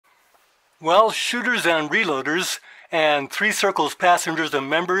Well, shooters and reloaders, and Three Circles passengers and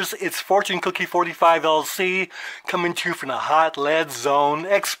members, it's FortuneCookie45LC coming to you from the hot lead zone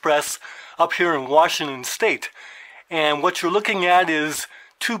express up here in Washington State. And what you're looking at is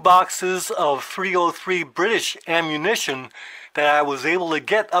 2 boxes of .303 British ammunition that I was able to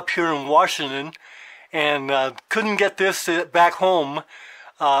get up here in Washington, and couldn't get this back home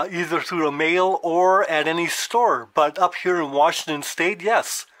either through the mail or at any store. But up here in Washington State,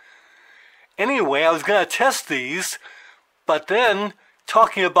 yes. Anyway, I was going to test these, but then,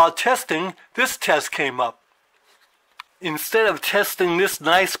 talking about testing, this test came up. Instead of testing this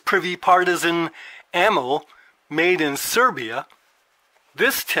nice Privy Partisan ammo made in Serbia,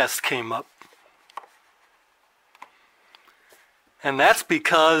 this test came up. And that's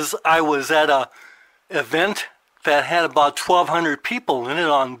because I was at a event that had about 1,200 people in it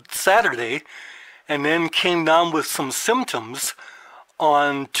on Saturday, and then came down with some symptoms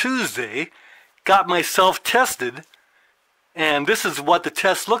on Tuesday, got myself tested, and this is what the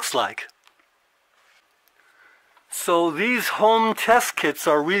test looks like. So these home test kits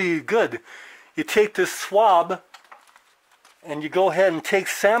are really good. You take this swab and you go ahead and take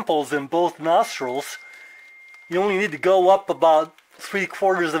samples in both nostrils. You only need to go up about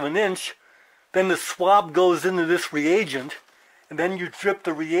 3/4 of an inch. Then the swab goes into this reagent, and then you drip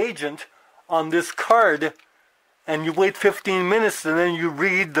the reagent on this card, and you wait 15 minutes, and then you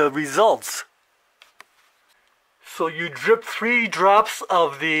read the results. So you drip 3 drops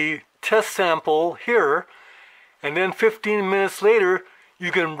of the test sample here, and then 15 minutes later,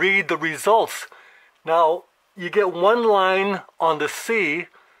 you can read the results. Now, you get 1 line on the C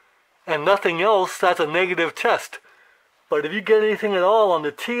and nothing else, that's a negative test. But if you get anything at all on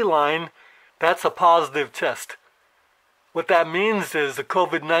the T line, that's a positive test. What that means is the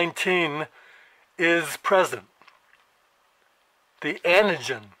COVID-19 is present. The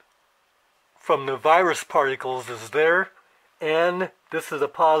antigen from the virus particles is there, and this is a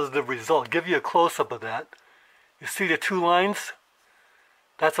positive result. I'll give you a close-up of that. You see the 2 lines?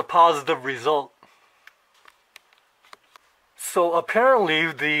 That's a positive result. So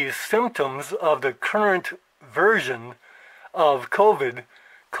apparently the symptoms of the current version of COVID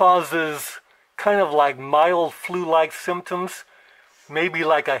causes kind of like mild flu-like symptoms, maybe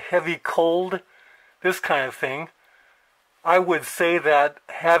like a heavy cold, this kind of thing. I would say that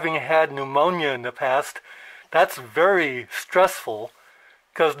having had pneumonia in the past, that's very stressful,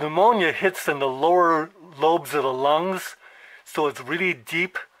 because pneumonia hits in the lower lobes of the lungs, so it's really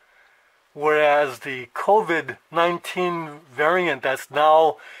deep, whereas the COVID-19 variant that's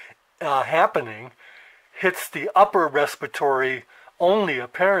now happening hits the upper respiratory only,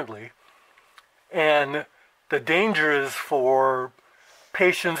 apparently. And the danger is for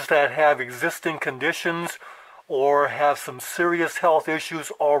patients that have existing conditions or have some serious health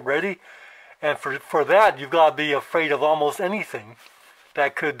issues already. And for that, you've got to be afraid of almost anything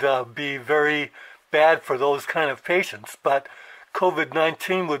that could be very bad for those kind of patients. But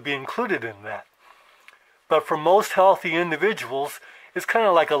COVID-19 would be included in that. But for most healthy individuals, it's kind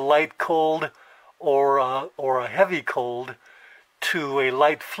of like a light cold or a heavy cold to a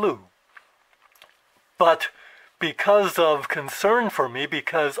light flu. But because of concern for me,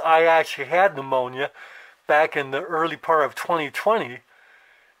 because I actually had pneumonia back in the early part of 2020,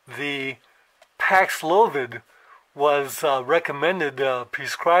 the Paxlovid was recommended,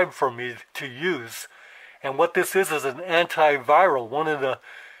 prescribed for me to use. And what this is an antiviral, one of the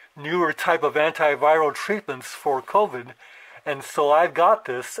newer type of antiviral treatments for COVID. And so I've got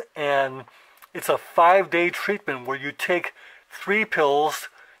this, and it's a 5-day treatment where you take 3 pills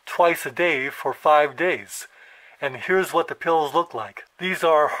twice a day for 5 days. And here's what the pills look like. These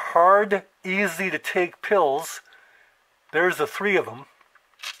are hard, easy to take pills. There's the 3 of them.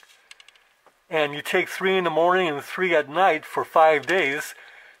 And you take 3 in the morning and 3 at night for 5 days.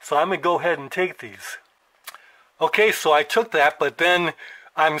 So I'm going to go ahead and take these. Okay, so I took that, but then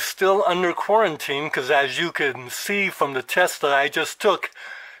I'm still under quarantine because, as you can see from the test that I just took,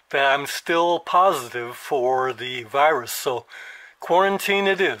 that I'm still positive for the virus. So quarantine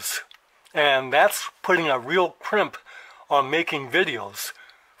it is. And that's putting a real crimp on making videos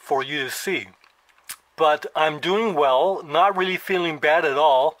for you to see. But I'm doing well, not really feeling bad at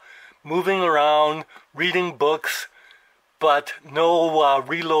all, moving around, reading books, but no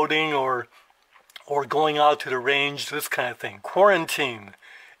reloading or going out to the range, this kind of thing. Quarantine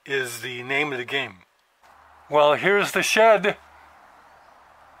is the name of the game. Well, here's the shed.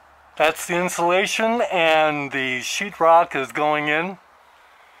 That's the insulation, and the sheetrock is going in.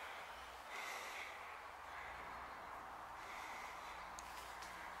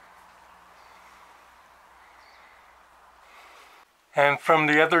 And And from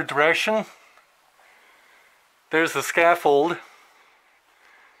the other direction, there's the scaffold.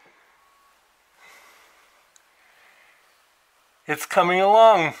 It's coming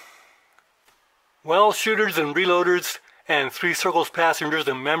along. Well, shooters and reloaders and Three Circles passengers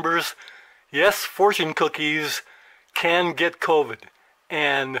and members, yes, fortune cookies can get COVID.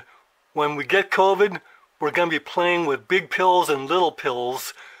 And when we get COVID, we're going to be playing with big pills and little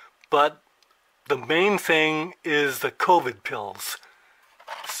pills, but the main thing is the COVID pills.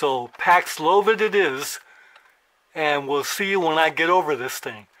 So Paxlovid it is, and we'll see you when I get over this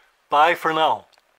thing. Bye for now.